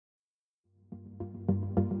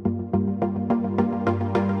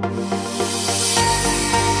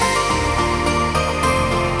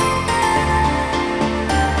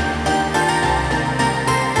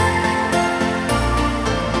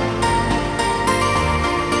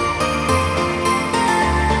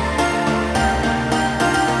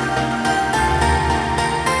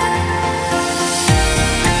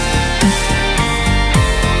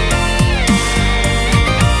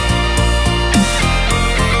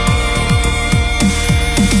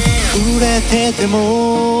れてて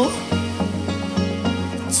も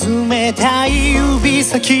冷たい指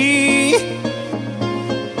先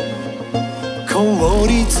凍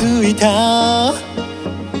りついた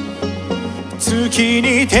月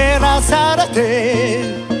に照らされ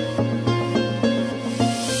て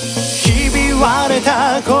ひび割れ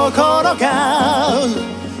た心が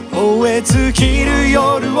燃え尽きる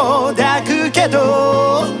夜を抱くけ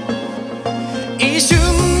ど一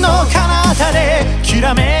瞬の彼方でき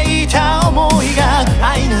らめいた想いが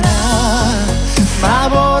愛なら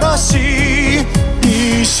幻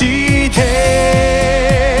にし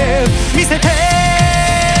て見せて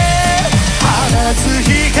放つ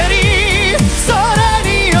光空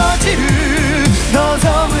に落ちる望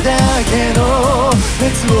むだけの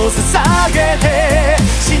熱を捧げて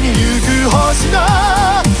死にゆく星の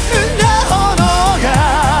生んだ炎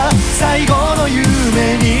が最後の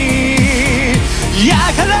夢に焼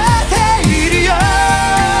かれているよ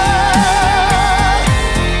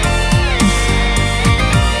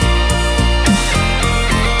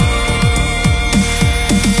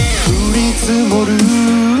降り積もる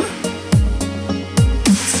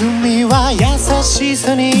罪は優し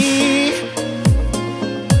さに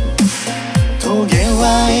棘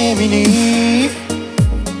は笑みに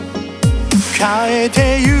変え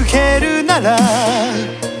てゆけるなら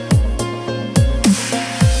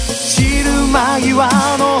散る間際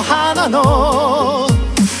の花の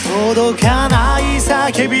届かない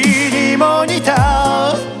叫びにも似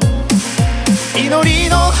た祈り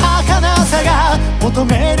の儚さが求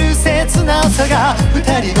める切なさが二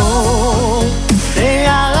人の出会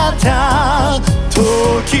った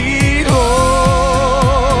時を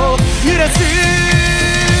揺らす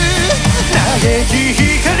嘆き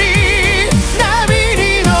光波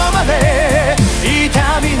に飲まれ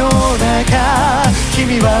痛みの中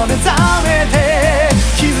君は目覚めて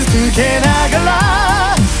傷つけなが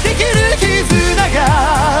らできる絆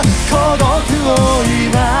が孤独を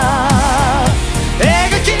今描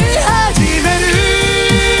き始める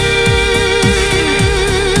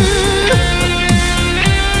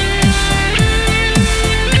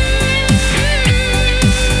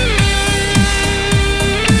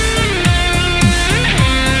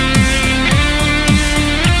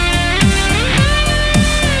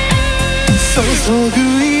注ぐ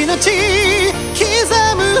命刻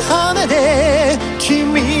む羽で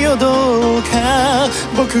君をどうか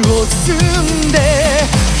僕を包んで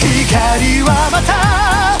光はま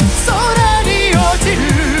た空に落ちる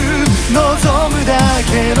望むだ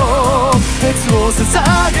けの熱を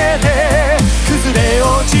捧げて